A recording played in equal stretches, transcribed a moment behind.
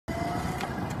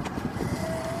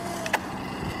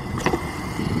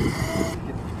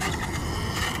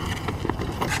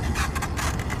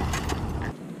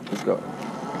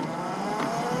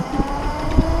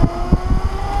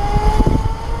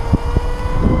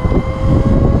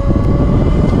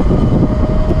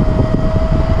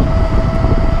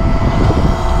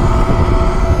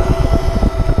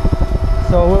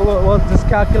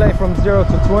calculate from 0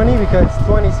 to 20 because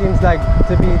 20 seems like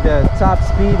to be the top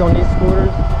speed on these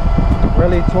scooters.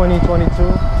 Really 20, 22.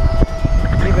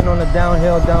 Even on the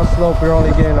downhill, downslope, we're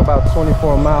only getting about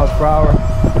 24 miles per hour.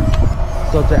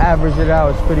 So to average it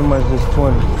out, it's pretty much just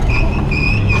 20.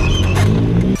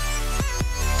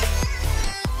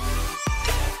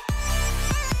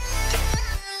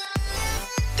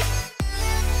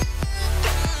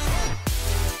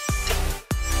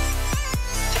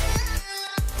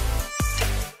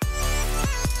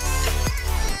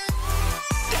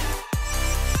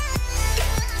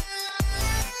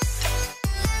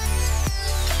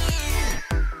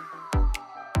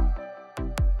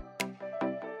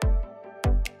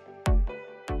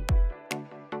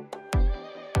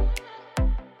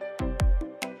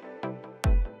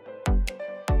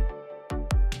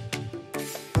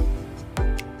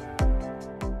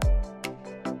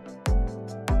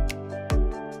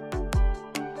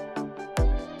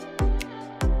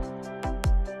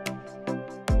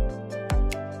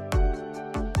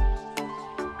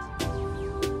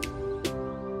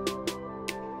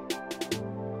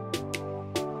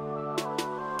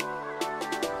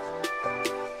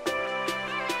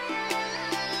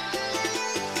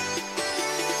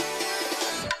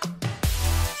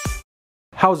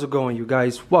 How's it going, you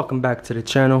guys? Welcome back to the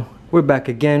channel. We're back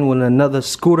again with another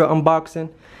scooter unboxing.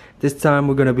 This time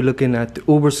we're gonna be looking at the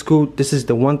Uberscoot. This is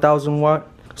the 1000 watt.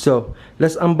 So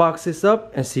let's unbox this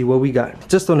up and see what we got.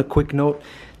 Just on a quick note,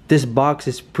 this box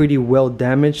is pretty well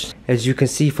damaged, as you can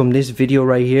see from this video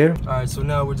right here. Alright, so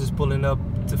now we're just pulling up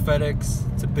to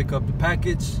FedEx to pick up the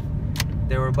package.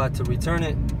 They were about to return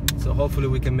it, so hopefully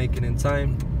we can make it in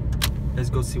time.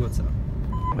 Let's go see what's up.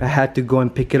 I had to go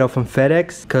and pick it up from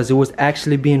FedEx because it was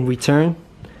actually being returned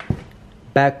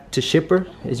back to shipper,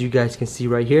 as you guys can see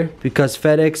right here, because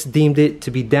FedEx deemed it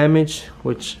to be damaged,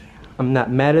 which I'm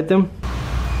not mad at them.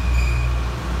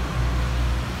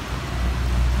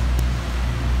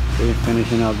 So you're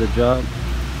finishing up the job.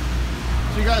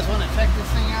 So you guys want to check this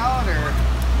thing out, or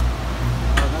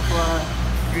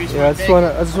that's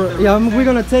why? Yeah, we're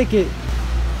gonna take it.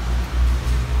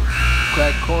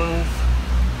 Crack corners.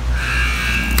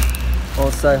 All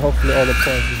side, hopefully all the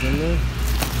parts is in there.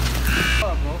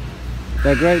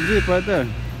 That great Jeep right there.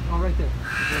 Oh, right there.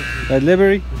 That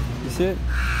Liberty, you see it?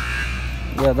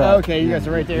 Yeah, that. Okay, you guys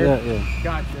are right there? Yeah.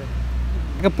 Gotcha.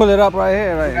 You can pull it up right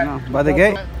here, right now, by the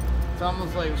gate. It's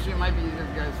almost like, shit, it might be easier if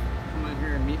you guys come in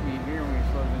here and meet me here when we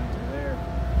slow down to there.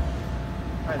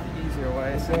 That's the easier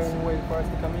way. Is there any way for us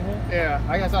to come in here? Yeah,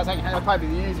 I guess I was thinking that'd probably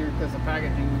be easier because the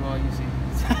packaging, well, you see,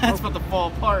 it's about to fall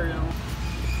apart, you know?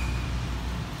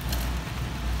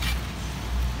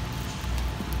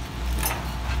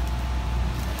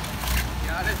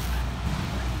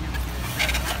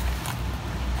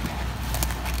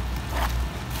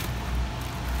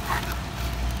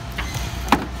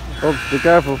 Oh, be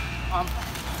careful.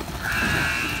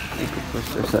 Push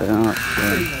this side out.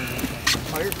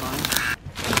 Oh, you're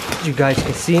fine. As you guys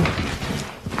can see,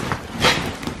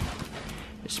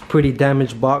 it's a pretty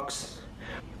damaged box,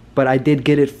 but I did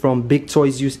get it from Big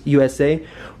Toys USA,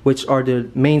 which are the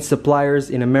main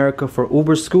suppliers in America for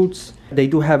Uberscoots. They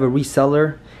do have a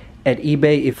reseller at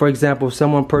eBay. If, for example, if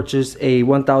someone purchased a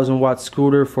 1000 watt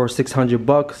scooter for 600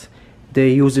 bucks, they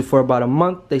use it for about a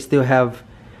month, they still have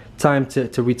time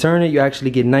to return it. You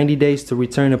actually get 90 days to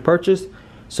return a purchase.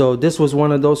 So this was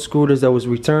one of those scooters that was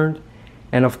returned,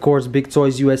 and of course Big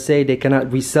Toys USA, they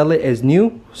cannot resell it as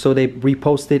new, so they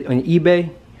repost it on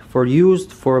eBay for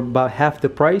used for about half the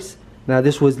price. Now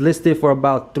this was listed for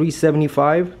about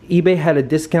 $375. eBay had a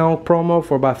discount promo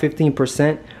for about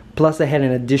 15%, plus I had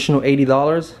an additional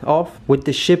 $80 off. With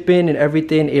the shipping and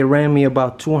everything, it ran me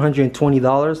about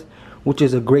 $220, which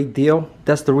is a great deal.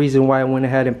 That's the reason why I went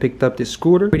ahead and picked up this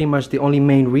scooter. Pretty much the only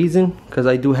main reason, because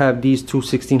I do have these two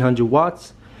 1600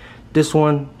 watts. This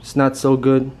one is not so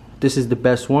good. This is the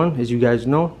best one, as you guys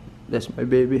know. That's my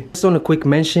baby. Just on a quick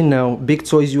mention now, Big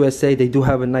Toys USA, they do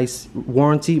have a nice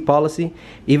warranty policy,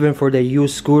 even for their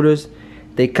used scooters.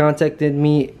 They contacted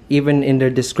me, even in their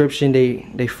description,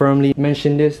 they firmly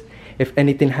mentioned this. If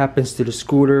anything happens to the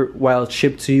scooter while it's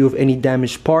shipped to you, with any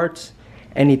damaged parts,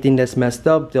 anything that's messed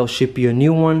up, they'll ship you a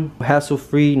new one, hassle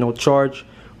free, no charge,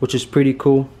 which is pretty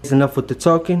cool. That's enough with the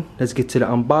talking. Let's get to the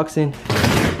unboxing.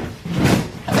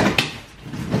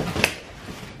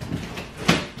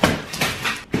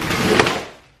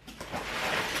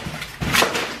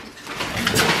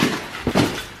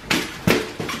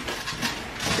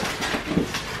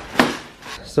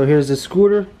 So here's the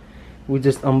scooter. We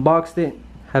just unboxed it,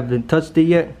 haven't touched it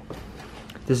yet.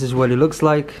 This is what it looks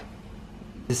like.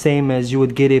 The same as you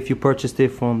would get if you purchased it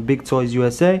from Big Toys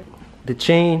USA. The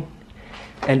chain,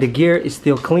 and the gear is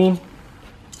still clean,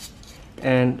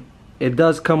 and it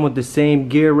does come with the same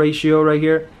gear ratio right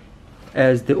here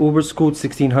as the Uberscoot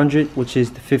 1600, which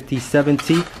is the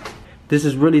 57T. This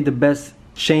is really the best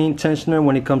chain tensioner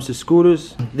when it comes to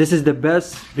scooters. This is the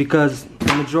best because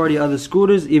the majority of other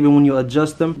scooters, even when you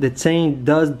adjust them, the chain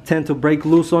does tend to break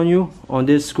loose on you. On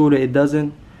this scooter it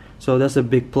doesn't, so that's a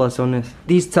big plus on this.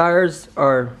 These tires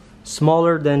are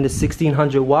smaller than the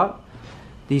 1600 watt.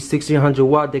 These 1600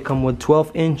 watt, they come with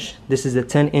 12-inch. This is a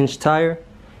 10-inch tire.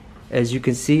 As you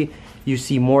can see, you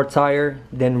see more tire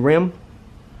than rim.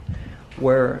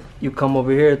 Where you come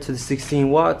over here to the 16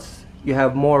 watts, you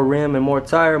have more rim and more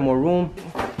tire, more room.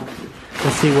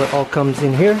 Let's see what all comes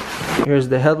in here. Here's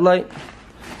the headlight.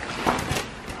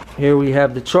 Here we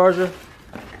have the charger.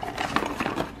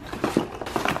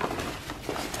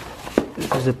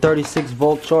 This is a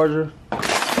 36-volt charger.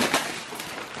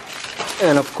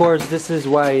 And of course, this is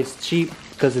why it's cheap,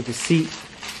 because of the seat.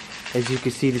 As you can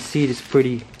see, the seat is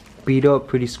pretty beat up,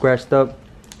 pretty scratched up.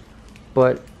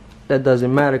 But that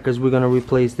doesn't matter because we're going to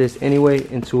replace this anyway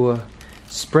into a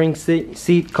spring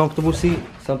seat, comfortable seat,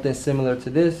 something similar to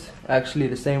this, actually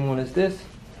the same one as this,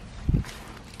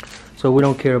 so we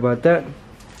don't care about that.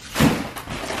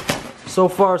 So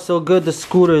far so good. The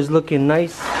scooter is looking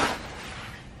nice,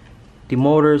 the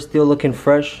motor is still looking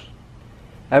fresh,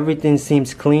 everything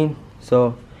seems clean,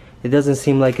 so it doesn't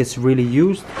seem like it's really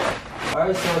used.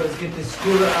 Alright, so let's get this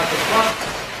scooter out the box,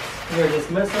 clear this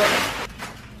mess up.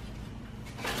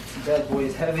 That boy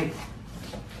is heavy.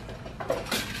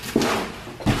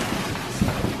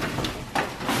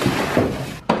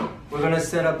 We're gonna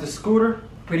set up the scooter.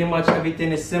 Pretty much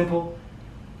everything is simple.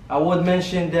 I would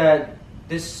mention that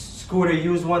this scooter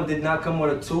used one did not come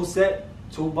with a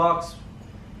toolbox,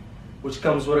 which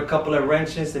comes with a couple of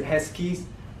wrenches and hex keys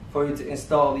for you to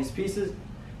install these pieces.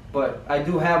 But I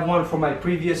do have one for my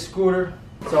previous scooter.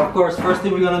 So of course, first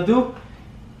thing we're gonna do,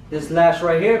 this latch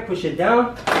right here, push it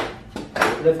down.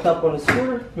 Lift up on the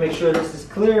scooter, make sure this is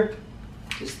clear.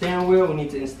 The steering wheel, we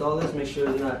need to install this, make sure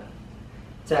it's not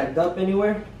tagged up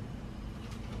anywhere.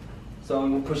 So we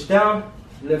will push down,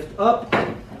 lift up,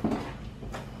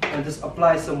 and just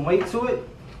apply some weight to it,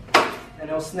 and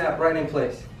it'll snap right in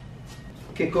place.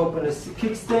 Kick open the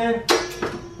kickstand,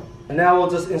 and now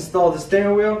we'll just install the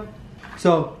steering wheel.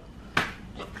 So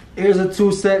here's a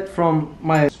tool set from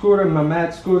my scooter, my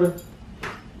Mad scooter.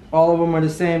 All of them are the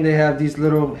same. They have these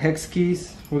little hex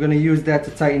keys. We're gonna use that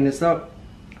to tighten this up.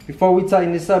 Before we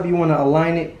tighten this up, you wanna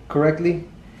align it correctly.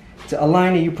 To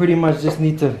align it, you pretty much just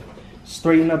need to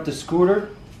straighten up the scooter.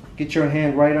 Get your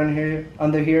hand right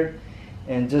under here,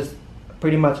 and just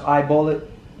pretty much eyeball it.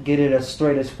 Get it as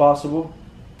straight as possible.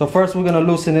 So first we're gonna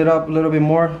loosen it up a little bit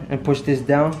more and push this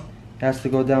down. It has to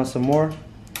go down some more.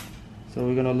 So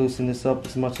we're gonna loosen this up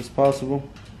as much as possible.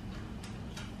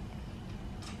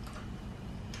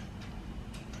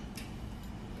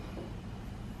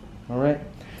 Alright,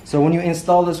 so when you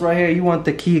install this right here, you want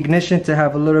the key ignition to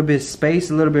have a little bit of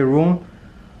space, a little bit of room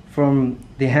from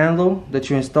the handle that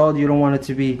you installed. You don't want it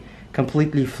to be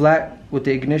completely flat with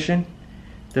the ignition.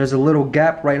 There's a little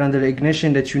gap right under the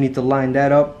ignition that you need to line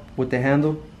that up with the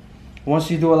handle.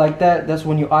 Once you do it like that, that's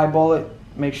when you eyeball it,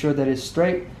 make sure that it's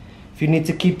straight. If you need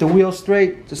to keep the wheel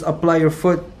straight, just apply your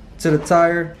foot to the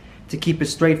tire to keep it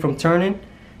straight from turning.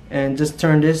 And just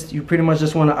turn this. You pretty much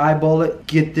just want to eyeball it,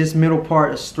 get this middle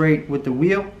part as straight with the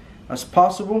wheel as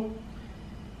possible.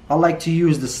 I like to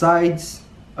use the sides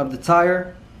of the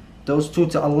tire, those two,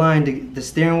 to align the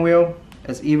steering wheel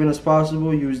as even as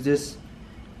possible. Use this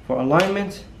for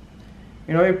alignment.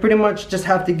 You know, you pretty much just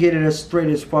have to get it as straight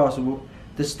as possible.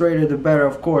 The straighter the better,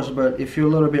 of course, but if you're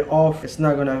a little bit off, it's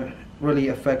not gonna really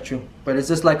affect you. But it's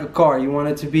just like a car. You want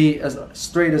it to be as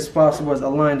straight as possible, as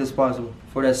aligned as possible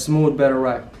for that smooth, better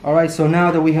ride. Alright, so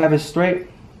now that we have it straight,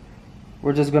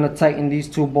 we're just gonna tighten these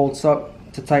two bolts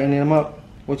up to tighten them up.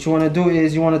 What you want to do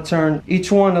is you want to turn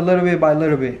each one a little bit by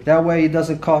little bit. That way it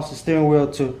doesn't cause the steering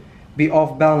wheel to be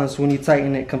off balance when you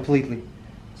tighten it completely.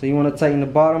 So you want to tighten the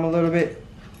bottom a little bit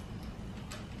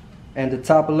and the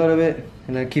top a little bit,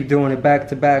 and then keep doing it back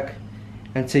to back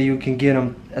until you can get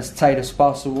them as tight as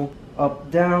possible.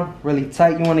 Up, down, really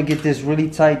tight. You want to get this really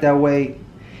tight, that way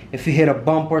if you hit a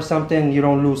bump or something, you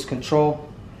don't lose control.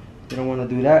 You don't want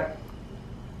to do that.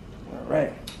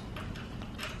 Alright,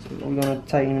 so we're going to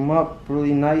tighten them up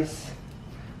really nice.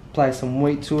 Apply some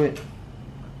weight to it.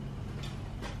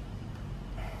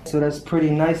 So that's pretty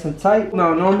nice and tight.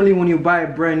 Now normally when you buy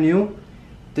it brand new,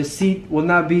 the seat will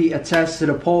not be attached to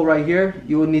the pole right here.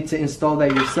 You will need to install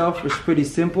that yourself. It's pretty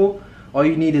simple. All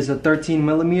you need is a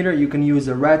 13mm. You can use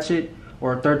a ratchet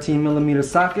or a 13mm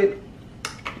socket.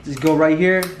 Just go right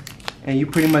here, and you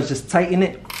pretty much just tighten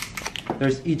it.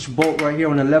 There's each bolt right here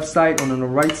on the left side, on the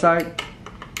right side.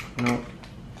 You know,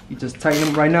 you just tighten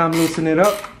them. Right now I'm loosening it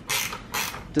up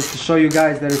just to show you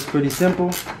guys that it's pretty simple.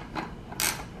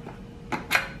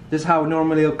 This is how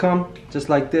normally it'll come, just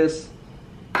like this.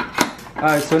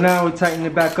 Alright, so now we tighten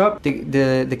it back up.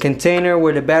 The container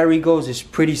where the battery goes is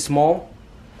pretty small.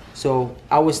 So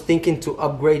I was thinking to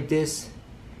upgrade this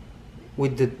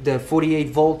with the 48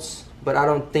 volts, but I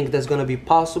don't think that's gonna be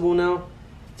possible now,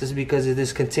 just because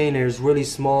this container is really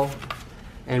small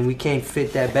and we can't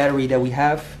fit that battery that we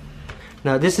have.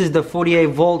 Now this is the 48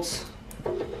 volts.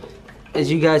 As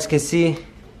you guys can see,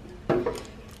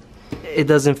 it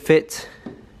doesn't fit.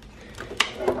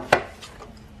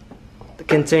 The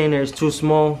container is too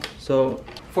small. So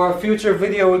for a future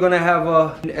video, we're gonna have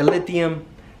a lithium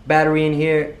battery in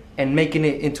here and making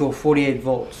it into a 48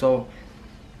 volt. So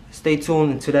stay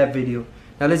tuned into that video.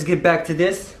 Now let's get back to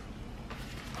this.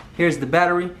 Here's the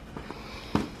battery.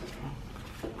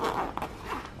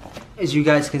 As you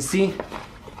guys can see,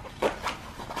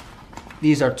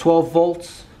 these are 12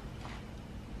 volts.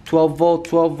 12 volt,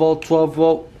 12 volt, 12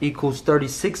 volt equals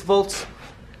 36 volts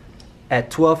at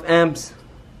 12 amps.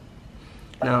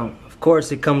 Now, of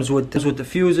course, it comes with the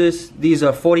fuses. These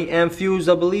are 40 amp fuse,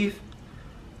 I believe.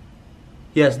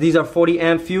 Yes, these are 40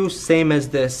 amp fuse, same as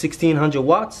the 1600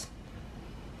 watts.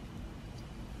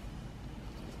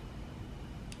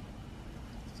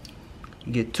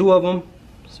 You get two of them.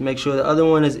 So make sure the other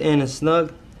one is in and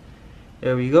snug.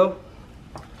 There we go.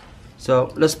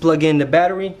 So let's plug in the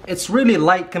battery. It's really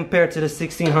light compared to the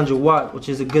 1600 watt, which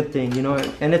is a good thing, you know,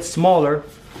 and it's smaller.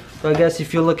 So I guess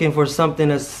if you're looking for something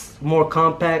that's more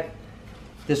compact,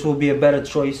 this will be a better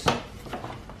choice.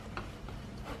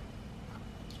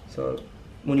 So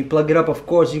when you plug it up, of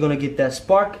course, you're gonna get that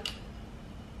spark.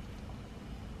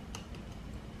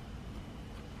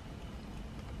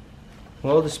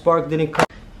 Well, the spark didn't come.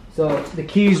 So the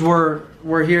keys were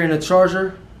here in the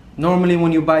charger. Normally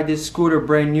when you buy this scooter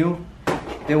brand new,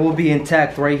 it will be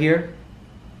intact right here.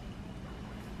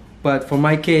 But for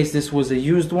my case, this was a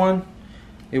used one.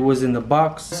 It was in the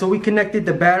box. So we connected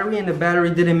the battery and the battery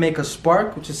didn't make a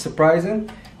spark, which is surprising.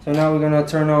 So now we're gonna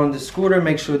turn on the scooter,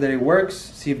 make sure that it works.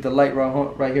 See if the light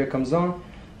right here comes on.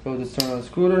 So we'll just turn on the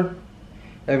scooter.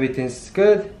 Everything's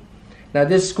good. Now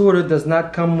this scooter does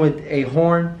not come with a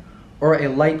horn or a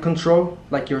light control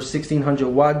like your 1600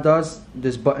 watt does.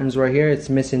 This button's right here, it's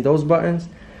missing those buttons.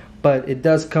 But it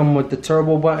does come with the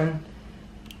turbo button.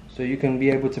 So you can be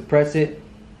able to press it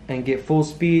and get full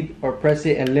speed, or press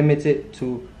it and limit it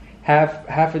to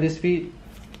half of the speed.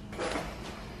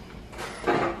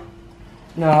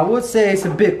 Now I would say it's a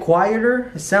bit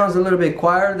quieter. It sounds a little bit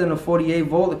quieter than a 48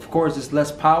 volt. Of course, it's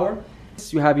less power.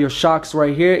 You have your shocks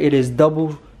right here. It is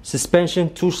double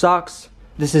suspension, 2 shocks.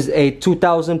 This is a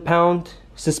 2,000 pound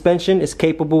suspension. It's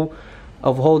capable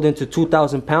of holding to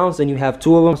 2,000 pounds, and you have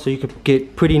 2 of them, so you could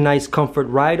get pretty nice comfort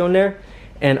ride on there.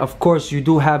 And of course, you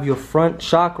do have your front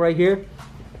shock right here.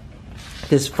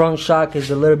 This front shock is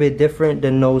a little bit different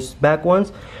than those back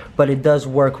ones, but it does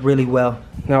work really well.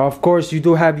 Now, of course, you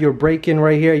do have your braking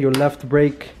right here, your left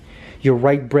brake, your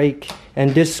right brake,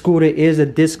 and this scooter is a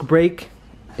disc brake.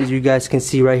 As you guys can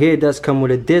see right here, it does come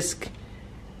with a disc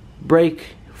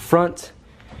brake. Front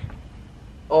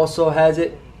also has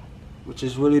it, which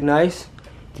is really nice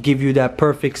to give you that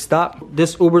perfect stop.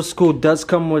 This Uberscoot does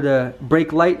come with a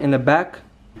brake light in the back.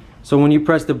 So when you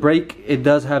press the brake, it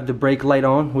does have the brake light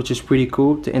on, which is pretty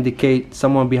cool to indicate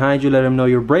someone behind you, let them know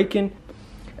you're braking.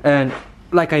 And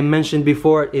like I mentioned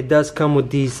before, it does come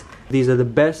with these. These are the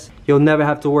best. You'll never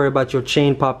have to worry about your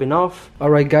chain popping off.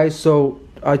 Alright guys, so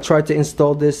I tried to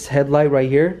install this headlight right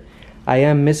here. I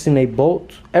am missing a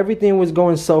bolt. Everything was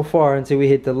going so far until we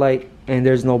hit the light and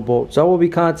there's no bolt. So I will be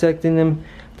contacting them.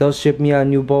 They'll ship me out a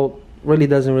new bolt. Really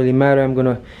doesn't really matter. I'm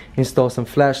gonna install some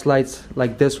flashlights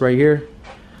like this right here.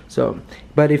 So,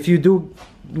 but if you do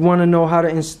want to know how to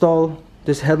install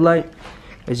this headlight,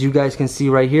 as you guys can see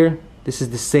right here, this is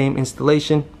the same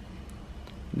installation.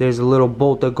 There's a little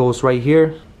bolt that goes right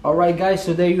here. Alright guys,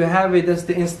 so there you have it. That's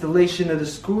the installation of the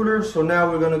scooter. So now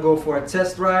we're gonna go for a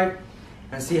test ride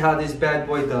and see how this bad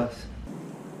boy does.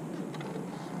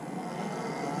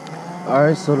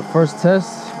 Alright, so the first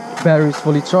test, battery's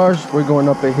fully charged. We're going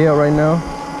up a hill right now.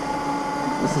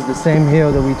 This is the same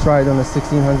hill that we tried on the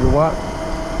 1600 watt,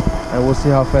 and we'll see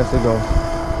how fast it goes.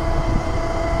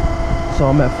 So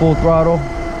I'm at full throttle.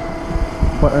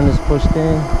 Button is pushed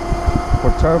in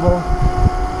for turbo,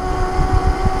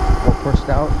 or pushed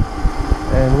out,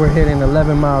 and we're hitting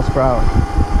 11 miles per hour,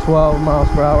 12 miles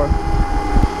per hour.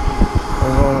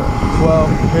 We're going 12.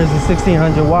 Here's the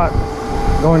 1600 watt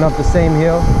going up the same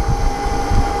hill.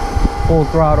 full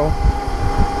throttle.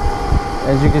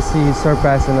 As you can see, he's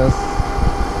surpassing us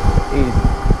easy.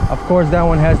 Of course, that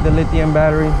one has the lithium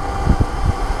battery,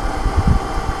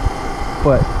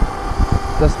 but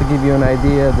just to give you an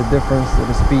idea of the difference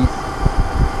of the speeds.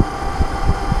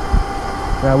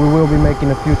 Now we will be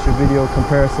making a future video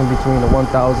comparison between the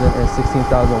 1000 and 16,000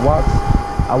 watts.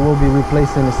 I will be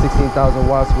replacing the 16,000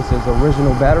 watts with his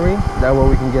original battery. That way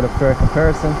we can get a fair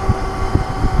comparison.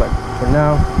 But for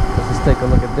now, let's just take a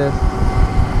look at this.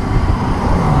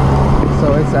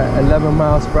 So it's at 11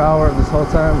 miles per hour this whole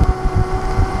time.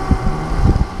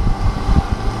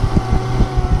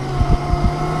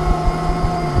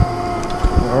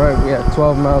 All right, we at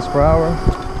 12 miles per hour,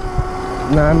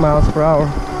 9 miles per hour,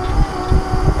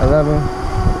 11.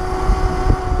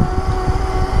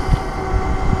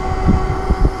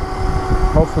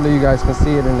 Hopefully you guys can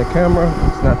see it in the camera.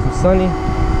 It's not too sunny.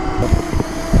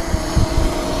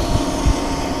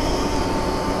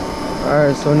 All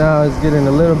right, so now it's getting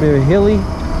a little bit hilly,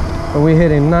 but we're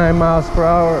hitting 9 miles per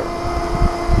hour,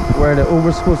 where the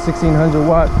Uberscoot 1600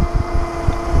 watt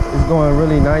is going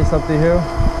really nice up the hill.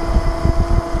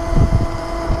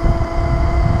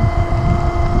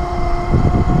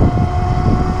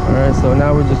 All right, so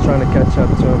now we're just trying to catch up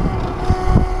to him.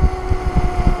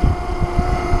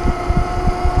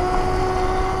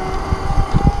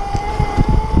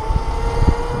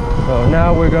 So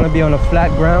now we're gonna be on a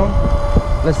flat ground.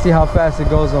 Let's see how fast it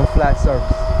goes on flat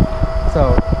surface.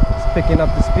 So it's picking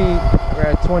up the speed. We're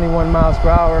at 21 miles per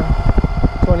hour,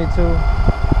 22.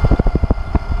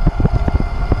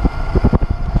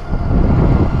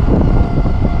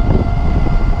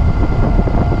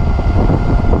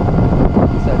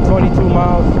 It's at 22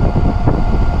 miles,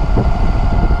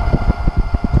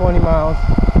 20 miles.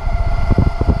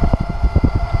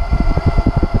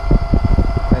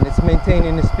 And it's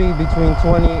maintaining the speed between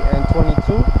 20 and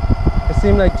 22. It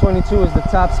seems like 22 is the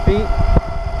top speed.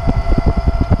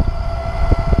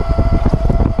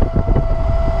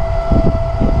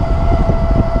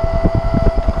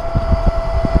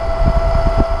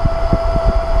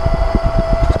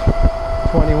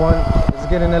 It's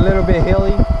getting a little bit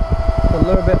hilly. It's a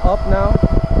little bit up now.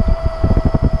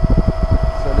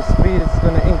 So the speed is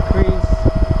going to increase.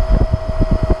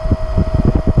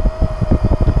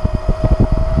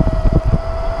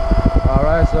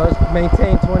 Alright, so let's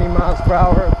maintain 20 miles per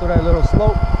hour through that little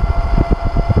slope.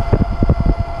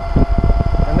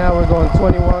 And now we're going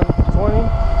 21 to 20.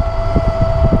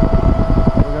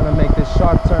 We're going to make this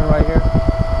sharp turn right here.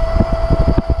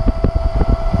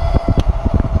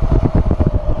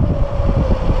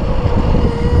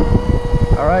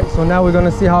 Alright, so now we're going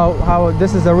to see how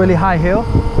this is a really high hill.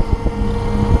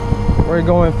 We're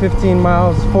going 15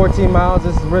 miles, 14 miles.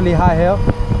 This is really high hill.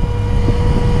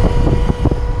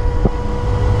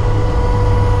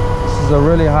 A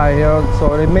really high hill,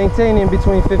 so they're maintaining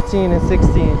between 15 and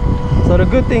 16. So the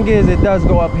good thing is it does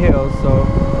go uphill, so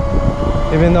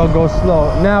even though it goes slow.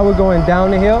 Now we're going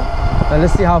down the hill, and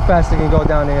let's see how fast it can go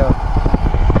down the hill.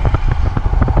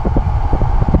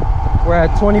 We're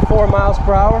at 24 miles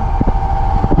per hour,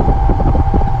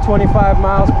 25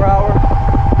 miles per hour,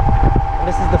 and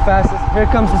this is the fastest. Here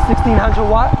comes the 1600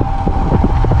 watt.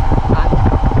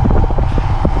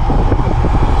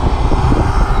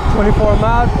 24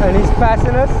 miles, and he's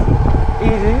passing us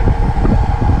easy.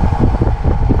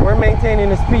 We're maintaining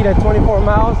the speed at 24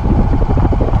 miles.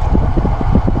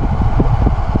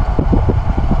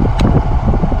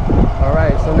 All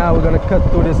right, so now we're gonna cut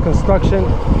through this construction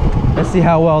and see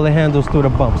how well it handles through the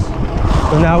bumps.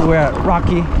 So now we're at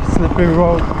rocky, slippery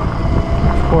road.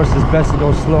 Of course, it's best to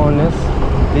go slow on this.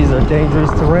 These are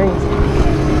dangerous terrains.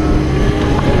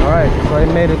 All right, so I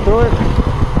made it through it.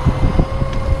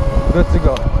 Good to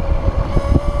go.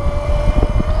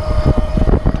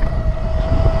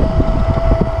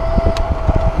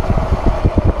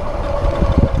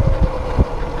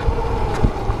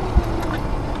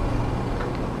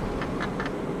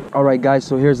 Alright guys,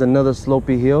 so here's another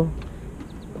slopey hill.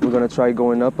 We're gonna try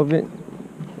going up of it.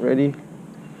 Ready?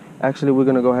 Actually, we're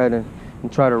gonna go ahead and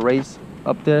try to race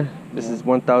up there. This is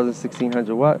 1000,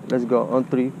 1600 watt. Let's go on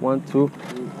 3, 1, 2.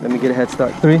 Let me get a head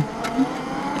start. 3.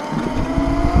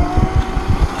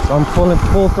 So I'm pulling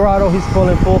full throttle, he's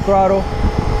pulling full throttle.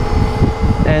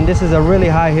 And this is a really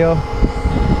high hill.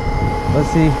 Let's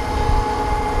see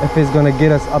if it's gonna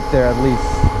get us up there at least.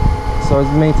 So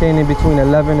it's maintaining between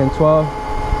 11 and 12.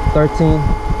 13,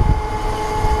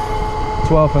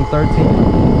 12 and 13.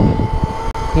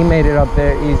 He made it up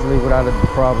there easily without a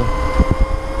problem.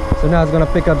 So now it's gonna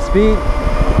pick up speed.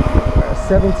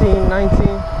 17,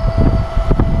 19,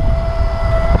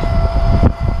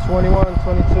 21,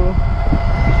 22.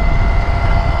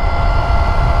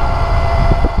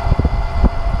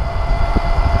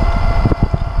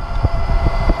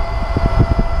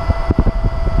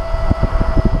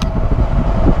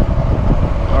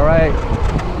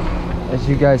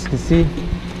 you guys can see,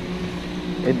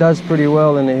 it does pretty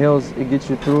well in the hills. It gets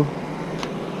you through.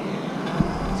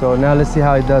 So now let's see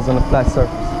how it does on a flat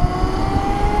surface.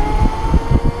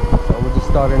 So we're just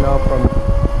starting out from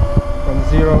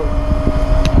 0.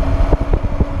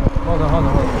 Hold on.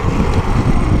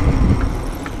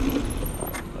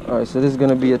 All right, so this is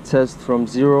gonna be a test from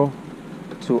 0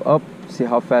 to up. See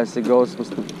how fast it goes. What's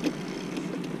the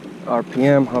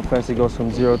RPM? How fast it goes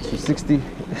from 0 to 60?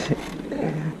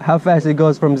 How fast it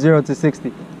goes from 0 to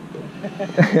 60?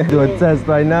 Do a test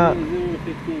right now. 0 to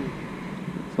 15.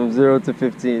 From 0 to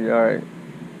 15. All right.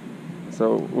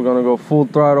 So we're gonna go full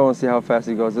throttle and see how fast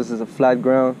it goes. This is a flat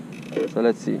ground. So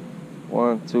let's see.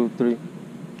 1, 2, 3.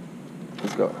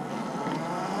 Let's go.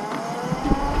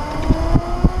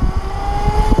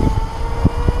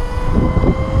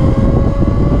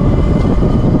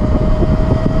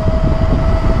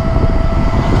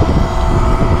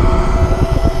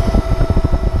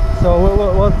 So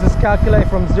we'll just calculate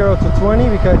from 0 to 20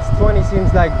 because 20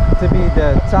 seems like to be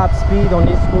the top speed on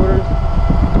these scooters.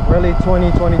 Really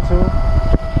 20, 22.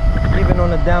 Even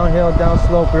on the downhill,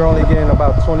 downslope, we're only getting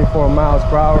about 24 miles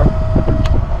per hour.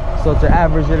 So to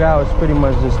average it out, it's pretty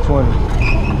much just 20.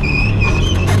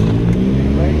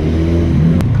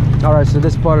 All right, so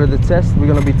this part of the test, we're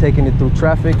gonna be taking it through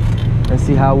traffic and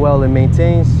see how well it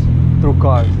maintains through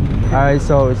cars. All right,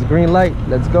 so it's a green light,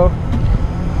 let's go.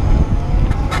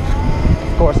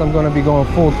 Of course, I'm gonna be going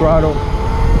full throttle.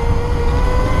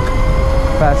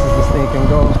 Fast as this thing can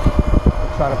go.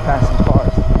 Try to pass some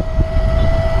cars.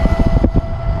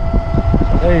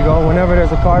 There you go, whenever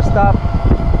there's a car stop,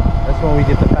 that's when we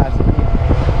get the passing.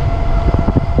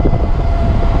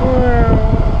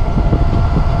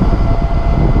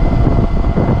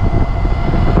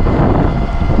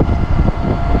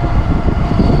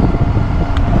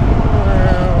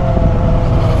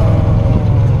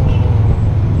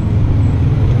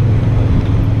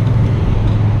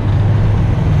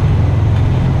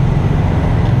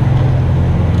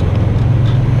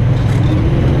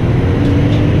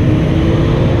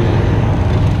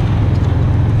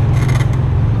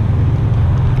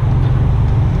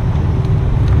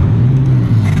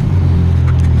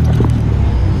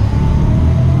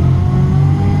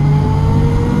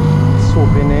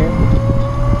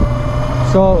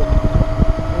 So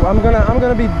I'm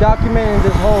gonna be documenting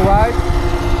this whole ride.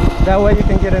 That way you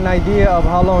can get an idea of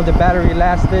how long the battery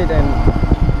lasted and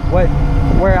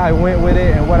where I went with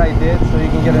it and what I did, so you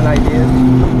can get an idea.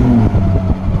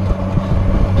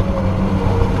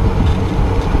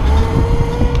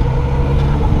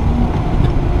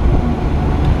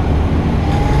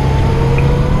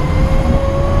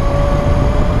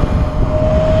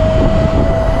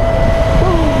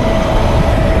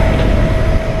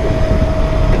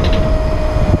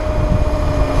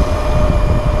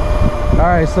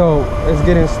 Alright, so it's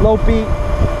getting slopey,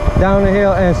 down the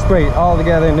hill, and straight all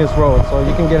together in this road, so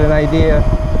you can get an idea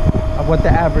of what the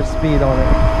average speed on it.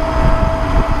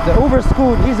 The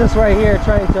Uberscoot, he's just right here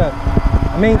trying to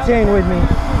maintain with me.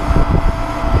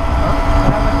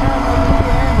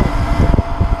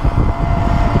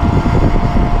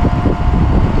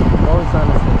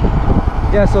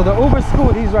 Yeah, so the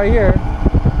Uberscoot, he's right here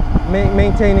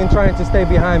maintaining, trying to stay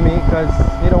behind me because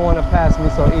he don't want to pass me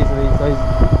so easily. So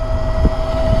he's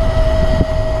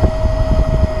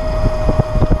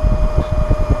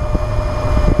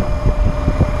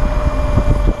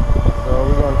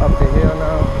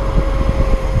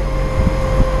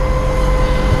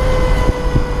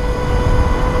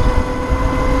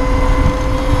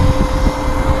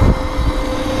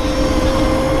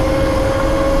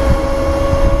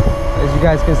you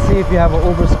guys can see, if you have an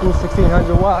Uberscoot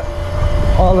 1600 watt,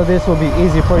 all of this will be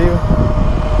easy for you.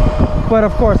 But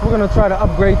of course, we're gonna try to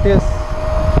upgrade this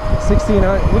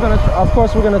 1600. Of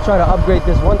course, we're gonna try to upgrade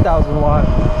this 1000 watt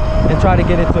and try to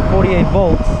get it to 48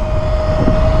 volts.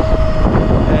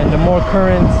 And the more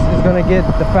current it's gonna get,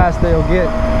 the faster it'll get,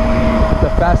 the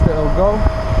faster it'll go.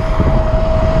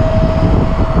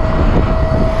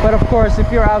 But of course,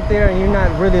 if you're out there and you're not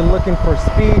really looking for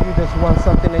speed, you just want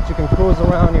something that you can cruise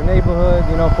around your neighborhood,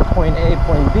 you know, for point A,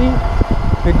 point B.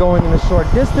 If you're going in a short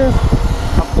distance,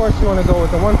 of course you want to go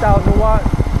with the 1000 watt.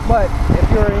 But if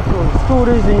you're into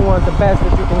scooters and you want the best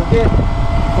that you can get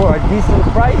for a decent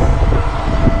price,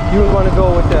 you would want to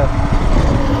go with the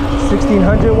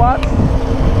 1600 watts.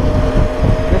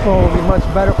 This one will be much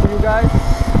better for you guys.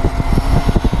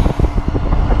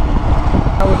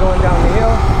 Now we're going down the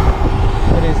hill.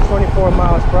 It is 24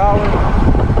 miles per hour.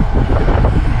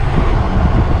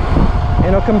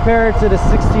 You know, compared to the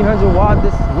 1600 watt,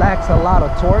 this lacks a lot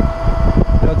of torque.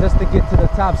 You know, just to get to the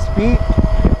top speed,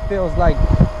 it feels like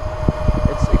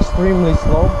it's extremely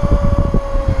slow.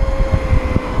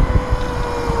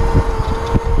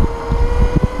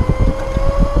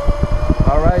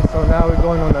 So now we're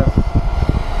going on a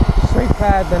straight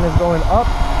path, then it's going up,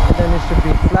 and then it should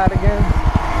be flat again.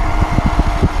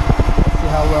 Let's see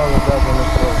how well it does on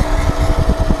this road.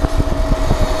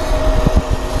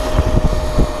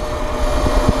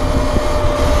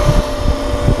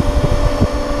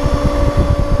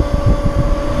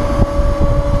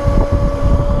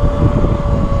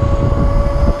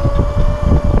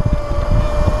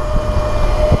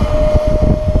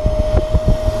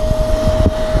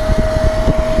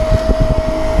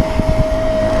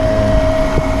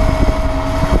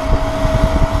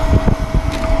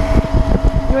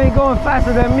 Going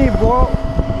faster than me, bro.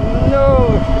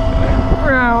 No.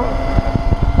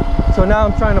 So now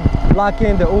I'm trying to lock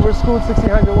in the Uberscoot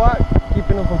 1600W,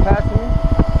 keeping them from passing me,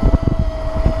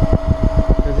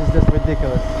 because it's just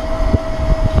ridiculous.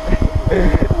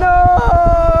 No.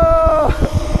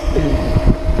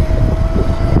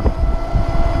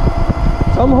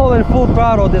 So I'm holding full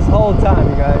throttle this whole time,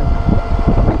 you guys.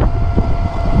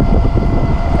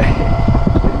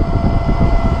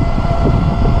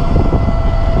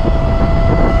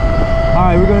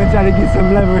 Alright, we're gonna try to get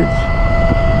some leverage.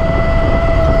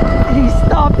 He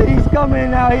stopped it, he's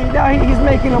coming now. He's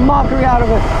making a mockery out of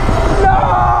it.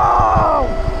 No!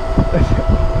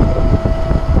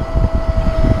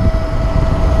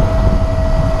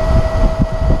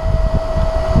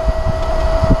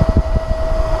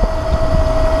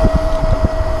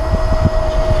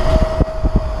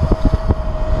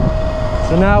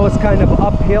 So now it's kind of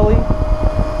uphilly, a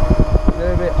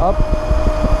little bit up.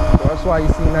 So that's why you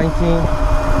see 19.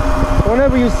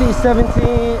 Whenever you see 17,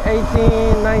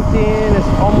 18, 19, it's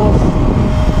almost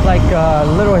like a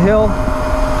little hill.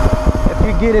 If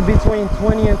you get it between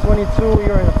 20 and 22,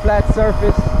 you're in a flat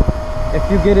surface. If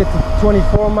you get it to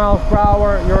 24 miles per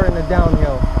hour, you're in a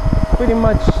downhill. Pretty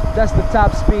much that's the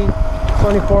top speed,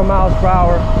 24 miles per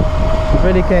hour. You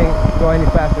really can't go any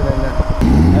faster than that.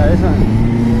 Yeah, this one.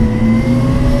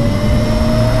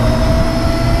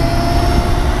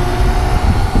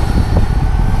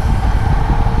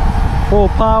 Full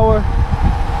power.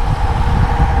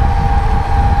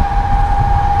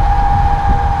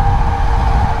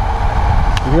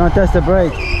 We're gonna test the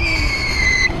brake.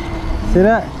 See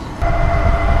that?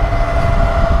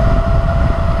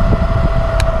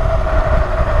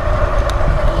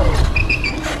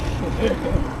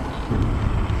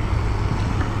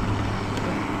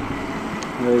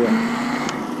 There you go.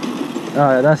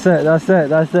 Alright, that's it, that's it,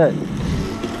 that's it.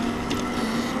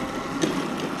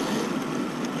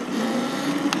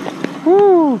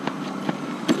 Woo!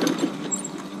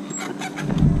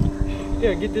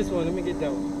 Here, get this one. Let me get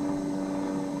that one.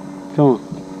 Come on.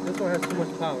 This one has too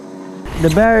much power. The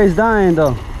battery's dying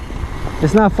though.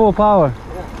 It's not full power.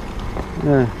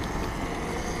 Yeah.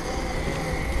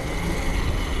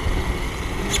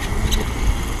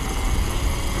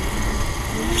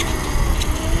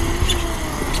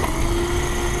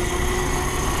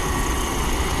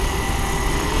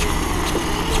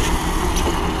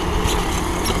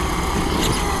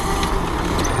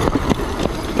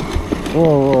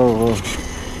 Whoa, whoa, whoa.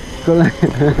 Go like It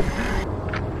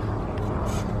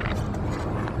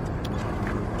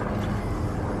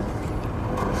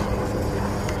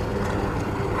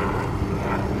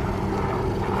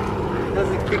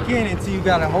doesn't kick in until you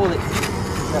gotta hold it.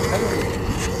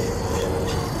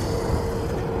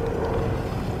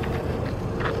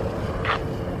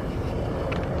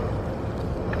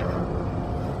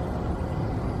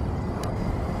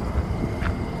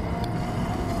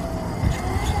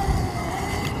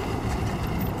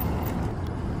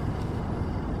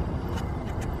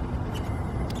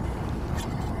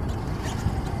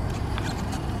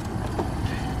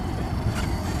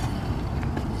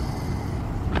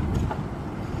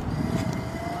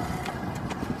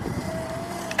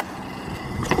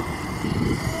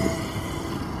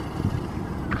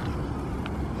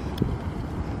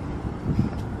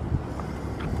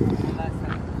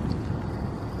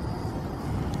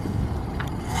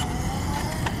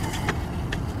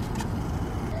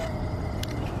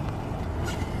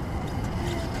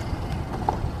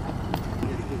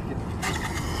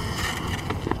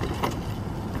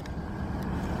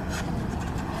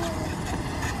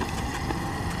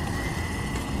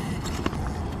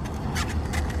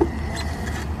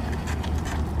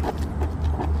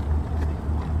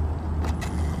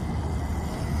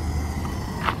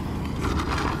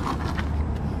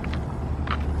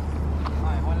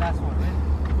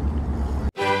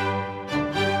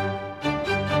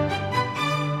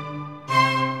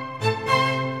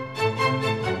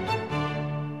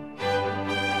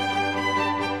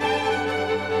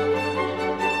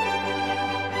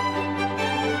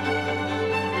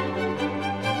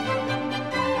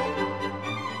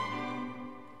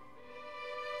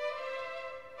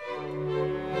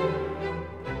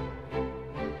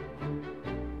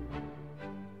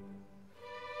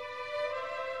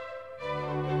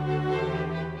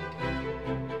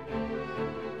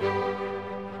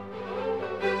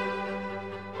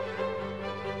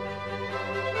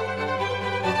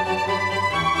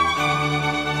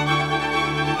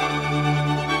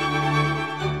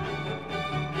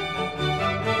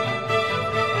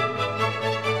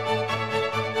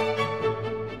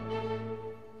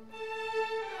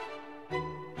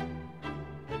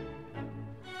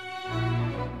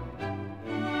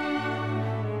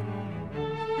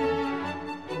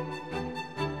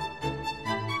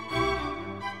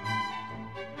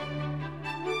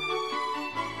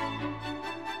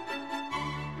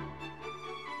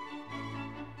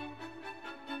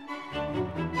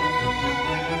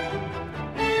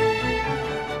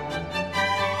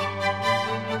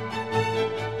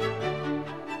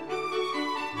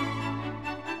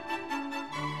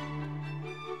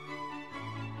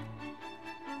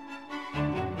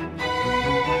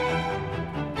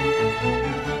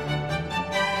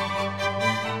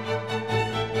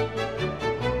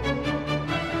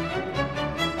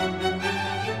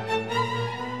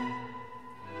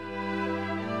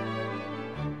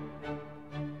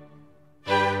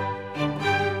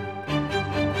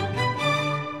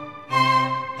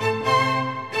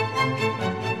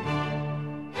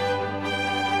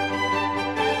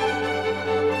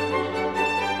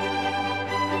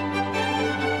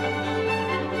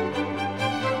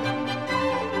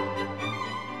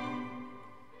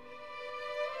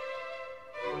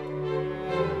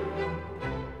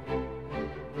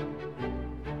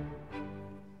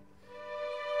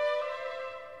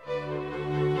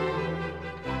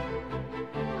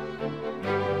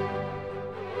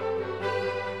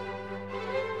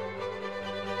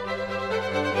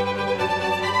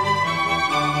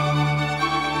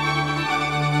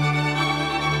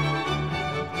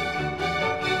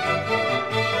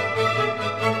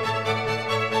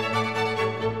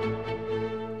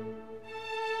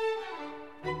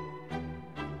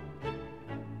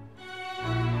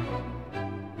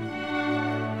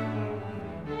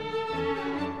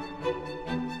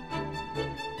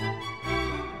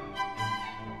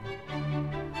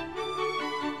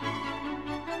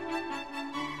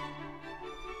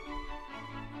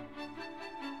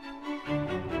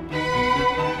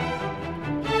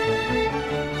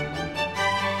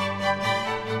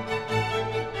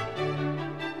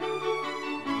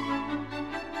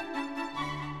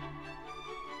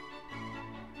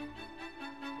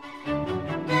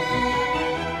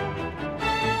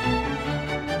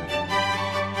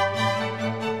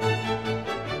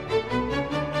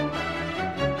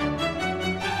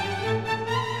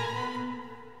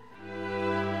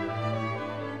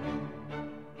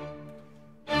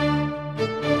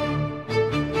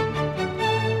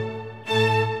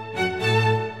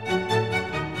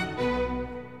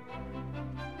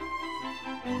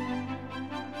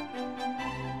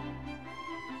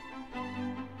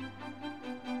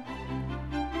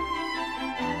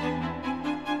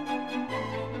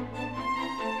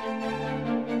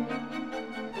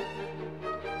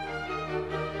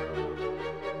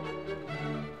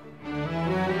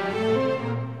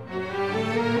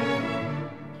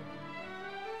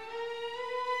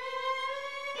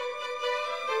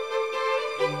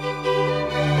 Bye.